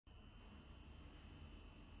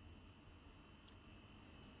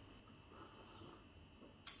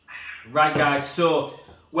Right guys, so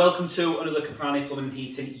welcome to another Caprani Plumbing and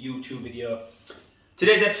Heating YouTube video.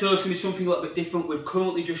 Today's episode is going to be something a little bit different. We've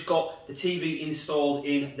currently just got the TV installed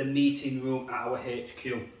in the meeting room at our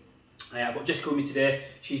HQ. I've got Jessica with me today.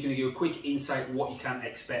 She's going to give a quick insight what you can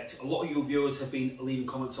expect. A lot of you viewers have been leaving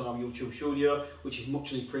comments on our YouTube studio, which is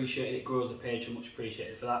muchly appreciated. It grows the page, so much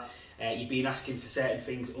appreciated for that. You've been asking for certain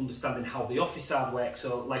things, understanding how the office side works.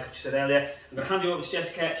 So like I just said earlier, I'm going to hand you over to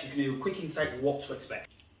Jessica. She's going to give a quick insight of what to expect.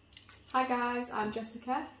 Hi guys, I'm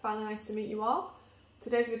Jessica. Finally nice to meet you all.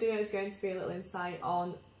 Today's video is going to be a little insight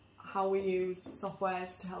on how we use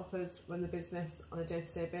softwares to help us run the business on a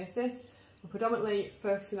day-to-day basis. We're predominantly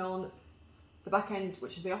focusing on the back end,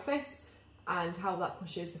 which is the office, and how that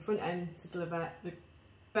pushes the front end to deliver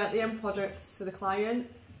the end products to the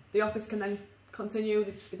client. The office can then continue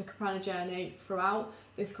the Caprani journey throughout.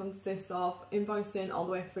 This consists of invoicing all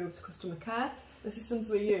the way through to customer care. The systems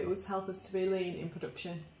we use help us to be lean in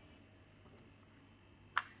production.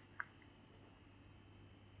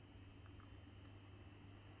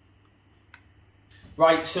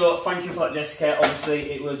 Right, so thank you for that, Jessica.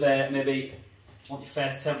 Obviously, it was maybe not your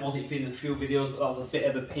first attempt, was it? You've been in a few videos, but that was a bit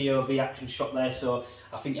of a POV action shot there, so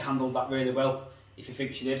I think you handled that really well. If you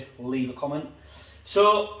think you did, leave a comment.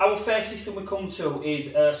 So our first system we come to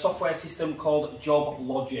is a software system called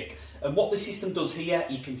JobLogic. And what this system does here,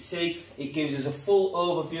 you can see, it gives us a full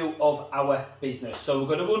overview of our business. So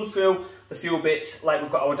we're going to run through the few bits, like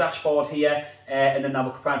we've got our dashboard here, and then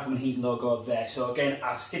our Caprani Plumbing and Heating logo there. So again,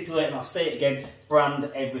 I've stipulated, and I'll say it again, brand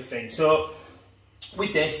everything. So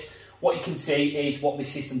with this, what you can see is what this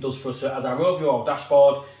system does for us. So as our overview, our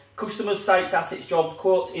dashboard, customers, sites, assets, jobs,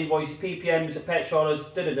 quotes, invoices, PPMs, purchase orders,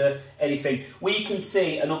 anything. We can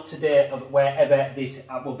see an up-to-date of wherever this,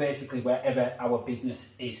 well basically wherever our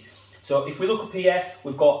business is. So if we look up here,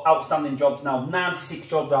 we've got outstanding jobs now, 96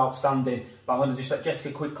 jobs are outstanding, but I'm going to just let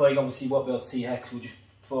Jessica quickly, obviously you won't be able to see here because we're just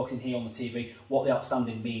focusing here on the TV, what the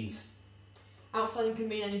outstanding means. Outstanding can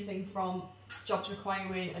mean anything from jobs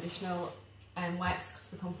requiring additional works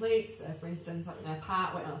to be complete, so for instance like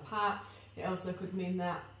waiting on a part. It also could mean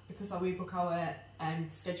that because we book our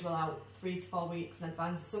schedule out 3 to 4 weeks in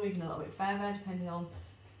advance, some even a little bit further depending on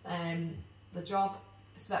the job.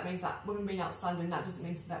 So that means that with them being outstanding, that doesn't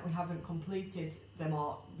mean that we haven't completed them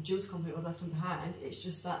or due to complete or left them behind. It's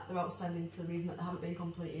just that they're outstanding for the reason that they haven't been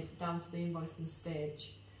completed down to the invoicing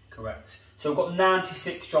stage. Correct. So we've got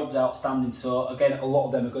 96 jobs outstanding, so again a lot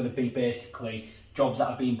of them are going to be basically jobs that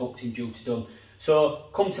have been booked and due to done. So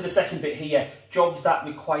come to the second bit here, jobs that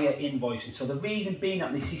require invoicing. So the reason being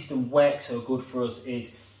that this system works so good for us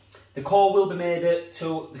is the call will be made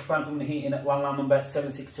to the Caprani Plumbing and Heating at landline number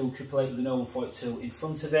 762 888 with an 0142 in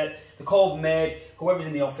front of it. The call will be made, whoever's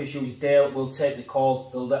in the office, usually Dale, will take the call,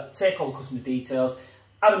 they'll take all the customer details,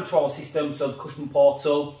 add them to our system, so the customer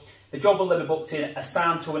portal. The job will then be booked in,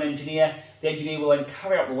 assigned to an engineer. The engineer will then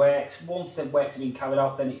carry out the works. Once the works have been carried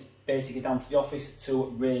out, then it's basically down to the office to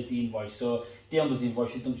raise the invoice. So Dion does the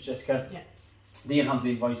invoices, doesn't she, Jessica? Yeah. Dion hands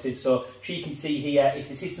the invoices, so she can see here if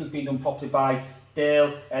the system's been done properly by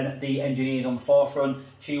Dale and the engineers on the forefront.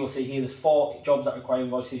 She will see here there's 4 jobs that require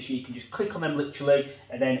invoices. She can just click on them literally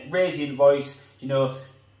and then raise the invoice. You know,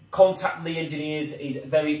 contact the engineers is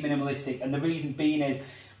very minimalistic, and the reason being is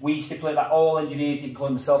we stipulate that all engineers,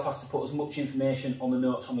 including myself, have to put as much information on the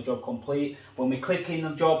notes on the job complete. When we click in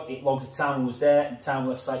the job, it logs the time we was there and the time we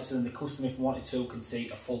left site, so then the customer, if wanted to, can see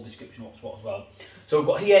a full description of what's what as well. So we've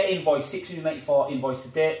got here invoice 684, invoice to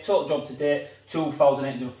date, total jobs to date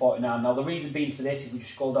 2,849. Now the reason being for this is we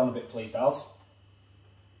just scroll down a bit, please, Dals.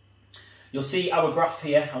 You'll see our graph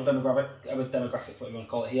here, our demographic, whatever you want to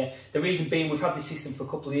call it here. The reason being, we've had this system for a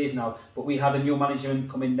couple of years now, but we had a new management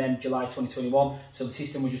come in then July 2021, so the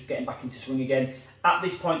system was just getting back into swing again. At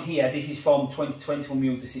this point here, this is from 2020 when we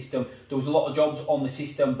used the system, there was a lot of jobs on the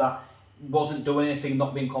system that wasn't doing anything,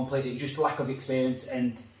 not being completed. It was just lack of experience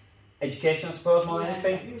and education, I suppose, more than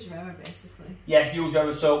anything. User error, basically. Yeah, user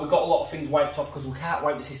error. So we've got a lot of things wiped off because we can't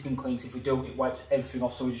wipe the system clean. So if we do, it wipes everything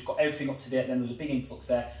off. So we just got everything up to date. Then there's a big influx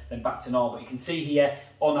there, then back to normal. But you can see here,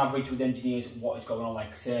 on average, with engineers, what is going on. Like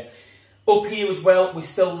I say, up here as well, we're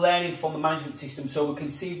still learning from the management system, so we can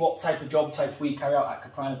see what type of job types we carry out at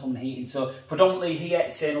Caprani Plumbing and Heating. So predominantly here,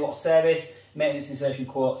 it's saying a lot of service, maintenance, installation,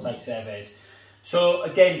 quotes, site surveys. So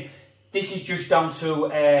again, this is just down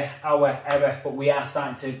to our error, but we are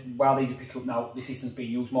starting to, while these are picking up now, the system's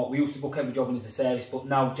being used more. We used to book every job in as a service, but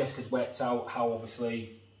now Jessica's worked out how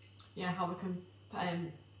obviously... Yeah, how we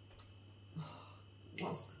can...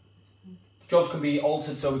 Jobs can be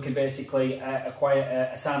altered, so we can basically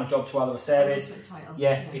assign a job to either a service, title,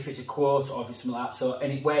 yeah, if it's a quote or if it's something like that. So,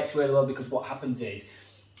 and it works really well because what happens is,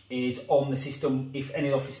 is on the system. If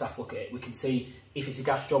any office staff look at it, we can see if it's a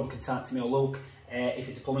gas job, we can send it to me or Luke. If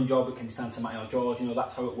it's a plumbing job, it can be sent to Matty or George. You know,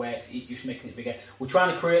 that's how it works. Just making it bigger. We're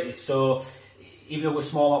trying to create this so even though we're a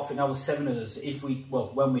small outfit now, there's 7 of us. If we,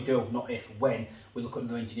 well, when we do, not if, when we look at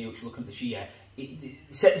another engineer, which we're looking at this year,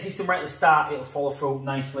 set the system right at the start, it'll follow through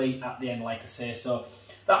nicely at the end, like I say. So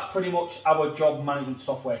that's pretty much our job management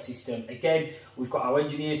software system. Again, we've got our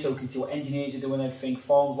engineers, so we can see what engineers are doing, everything,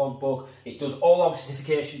 forms logbook. It does all our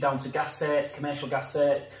certification down to gas certs, commercial gas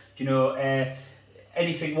certs, you know,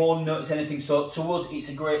 anything, warning notice, anything. So to us, it's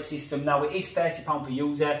a great system. Now, it is £30 per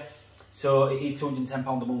user. So it is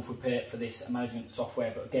 £210 a month we pay for this management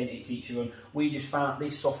software, but again, it's each your own. We just found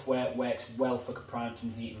this software works well for Prime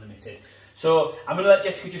Plumbing Heating Limited. So I'm going to let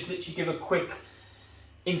Jessica just literally give a quick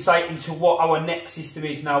insight into what our next system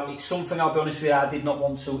is now. It's something, I'll be honest with you, I did not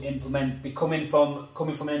want to implement. Coming from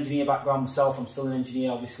an engineer background myself, I'm still an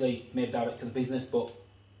engineer, obviously, maybe direct to the business, but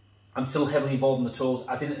I'm still heavily involved in the tools.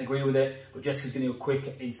 I didn't agree with it, but Jessica's going to give a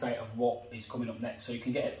quick insight of what is coming up next. So you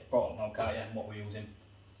can get it brought up now, can't you, and what we're using.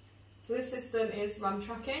 So this system is RAM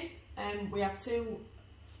tracking. We have 2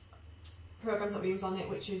 programs that we use on it,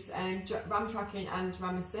 which is RAM tracking and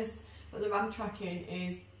RAM assist. But the RAM tracking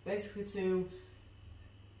is basically to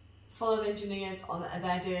follow the engineers on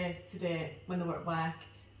their day to day when they're at work.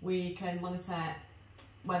 We can monitor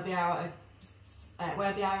where they are at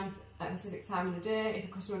a specific time in the day. If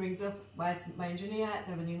a customer rings up, where's my engineer?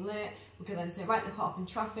 They're running late. We can then say, right, they're caught up in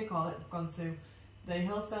traffic, or they've gone to the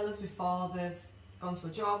wholesalers before they've gone to a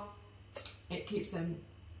job. It keeps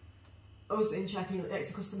us in check, and it lets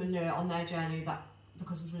the customer know on their journey that the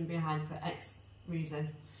customer's running behind for X reason.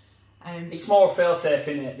 It's more a fail-safe,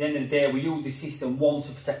 isn't it? At the end of the day, we use this system, 1,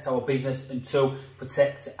 to protect our business, and 2,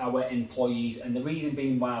 protect our employees. And the reason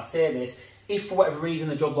being why I say this, if for whatever reason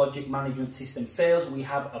the JobLogic management system fails, we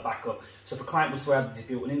have a backup. So if a client was to have to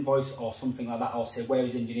dispute an invoice or something like that, or say, where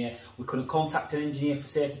is the engineer? We couldn't contact an engineer for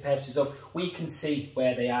safety purposes of, we can see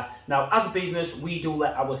where they are. Now, as a business, we do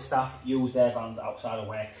let our staff use their vans outside of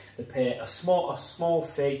work. They pay a small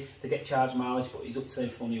fee to get charged mileage, but it's up to them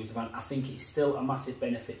if they want to use the van. I think it's still a massive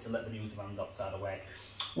benefit to let them use the vans outside of work.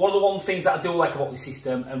 One of the things that I do like about the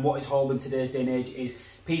system, and what is holding today's day and age, is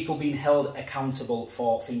people being held accountable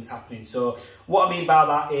for things happening. So what I mean by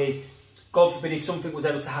that is, God forbid if something was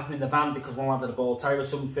ever to happen in the van because one lad had a bald tyre or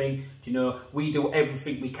something, you know, we do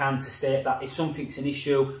everything we can to state that if something's an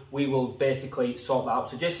issue, we will basically sort that out.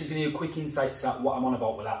 So Jessica's going to give a quick insight to that, what I'm on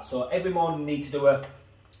about with that. So every morning we need to do a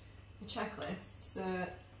checklist. So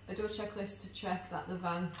I do a checklist to check that the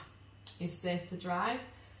van is safe to drive.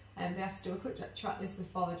 And they have to do a quick track list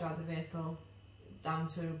before they drive the vehicle, down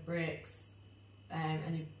to brakes,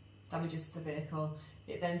 any damages to the vehicle.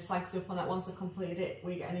 It then flags up on that. Once they've completed it,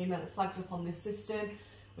 we get an email that flags up on this system.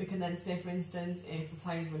 We can then say, for instance, if the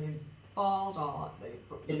tyre's running bald or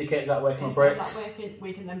indicates that working on brakes,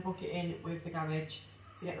 we can then book it in with the garage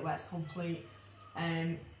to get the works complete.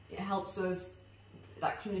 It helps us,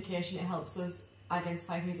 that communication, it helps us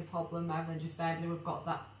identify who's a problem rather than just verbally we've got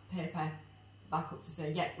that paper back up to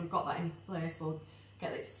say, yeah, we've got that in place, we'll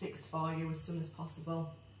get it fixed for you as soon as possible.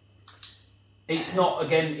 It's not,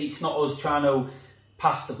 again, it's not us trying to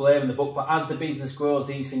pass the blame in the book, but as the business grows,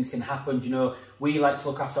 these things can happen. You know, we like to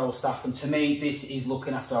look after our staff, and to me, this is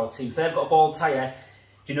looking after our team. If they've got a bald tyre,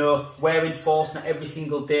 you know, we're enforcing it every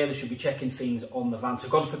single day. They should be checking things on the van. So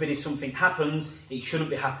God forbid if something happens, it shouldn't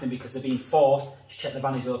be happening because they're being forced to check the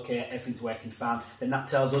van is okay, everything's working fine. Then that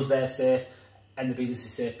tells us they're safe and the business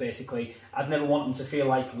is safe, basically. I'd never want them to feel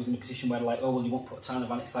like it was in a position where they're like, oh, well, you won't put a tyre on the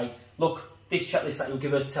van. It's like, look, this checklist that you'll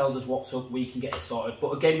give us tells us what's up, we can get it sorted.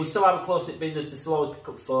 But again, we still have a close-knit business, they still always pick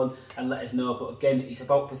up the phone and let us know. But again, it's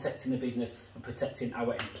about protecting the business and protecting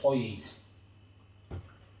our employees.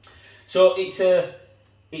 So it's a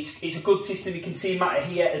good system. You can see Matt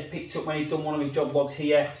here has picked up when he's done one of his job logs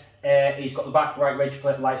here. He's got the back right reg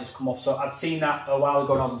plate light has come off. So I'd seen that a while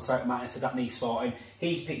ago when I was on site with Matt and said that needs sorting.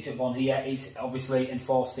 He's picked up on here. He's obviously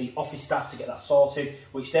enforced the office staff to get that sorted,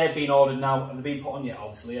 which they've been ordered now. Have they been put on yet,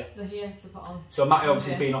 obviously? Yeah? They're here to put on. So Matty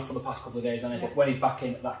obviously has been off for the past couple of days, hasn't he? But when he's back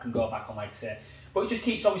in, that can go back on, like I say. But it just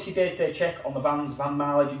keeps obviously day-to-day check on the vans, van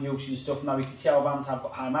mileage and usage and stuff. Now we can see our vans have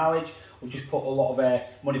got high mileage. We've just put a lot of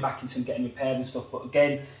money back into them getting repaired and stuff. But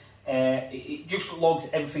again, it just logs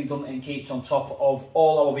everything done and keeps on top of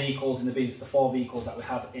all our vehicles in the business, the 4 vehicles that we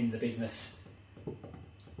have in the business.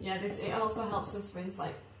 Yeah, it also helps us, for instance,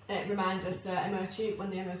 like remind us MOT when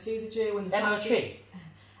the MOTs are due, when the MOT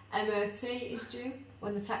is due,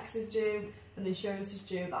 when the tax is due, when the insurance is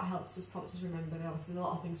due. That helps us, prompts us remember. There's a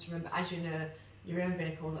lot of things to remember. As you know, your own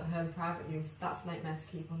vehicle at home, private use, that's a nightmare to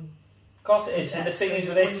keep on. Of course it is, and the thing is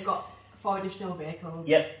with this, when you've got 4 additional vehicles.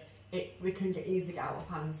 Yep. we can easily get out of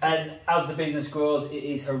hand. And as the business grows, it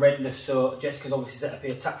is horrendous. So Jessica's obviously set up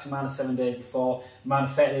here tax man of 7 days before, man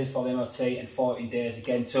 30 days for the MOT, and 14 days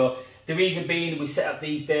again. So the reason being, we set up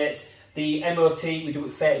these dates. The MOT, we do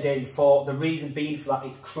it 30 days before. The reason being for that,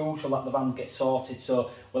 it's crucial that the vans get sorted.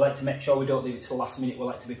 So we like to make sure we don't leave it till the last minute. We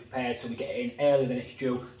like to be prepared, so we get it in earlier than it's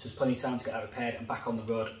due, so there's plenty of time to get that repaired and back on the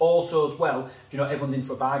road. Also as well, everyone's in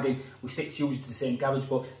for a bargain. We stick to usually to the same garage,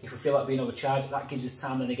 but if we feel like being overcharged, that gives us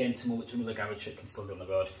time then again to move it to another garage so it can still be on the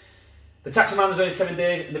road. The tax man is only 7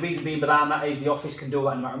 days, and the reason being behind that is the office can do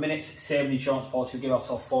that in a matter of minutes. Same with the insurance policy, we give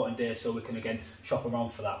ourselves 14 days so we can again shop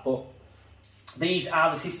around for that. But these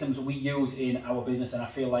are the systems we use in our business, and I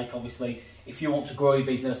feel like obviously if you want to grow your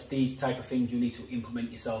business, these type of things you need to implement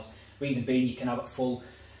yourselves. Reason being, you can have it full.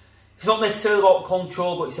 It's not necessarily about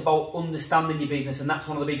control, but it's about understanding your business, and that's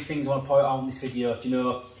one of the big things I want to point out in this video.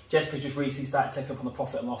 Jessica's just recently started taking up on the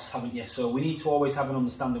profit and loss, haven't you? So we need to always have an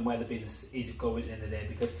understanding where the business is going at the end of the day,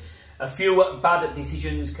 because a few bad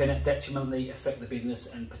decisions can detrimentally affect the business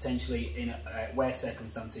and potentially, in rare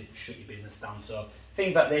circumstances, shut your business down. So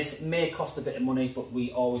things like this may cost a bit of money, but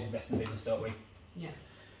we always invest in the business, don't we? Yeah.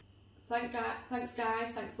 Thanks guys,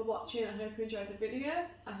 thanks for watching. I hope you enjoyed the video.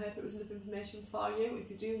 I hope it was enough information for you. If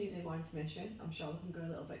you do need any more information, I'm sure we can go a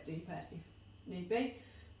little bit deeper if need be.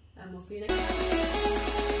 And we'll see you next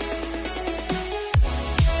time.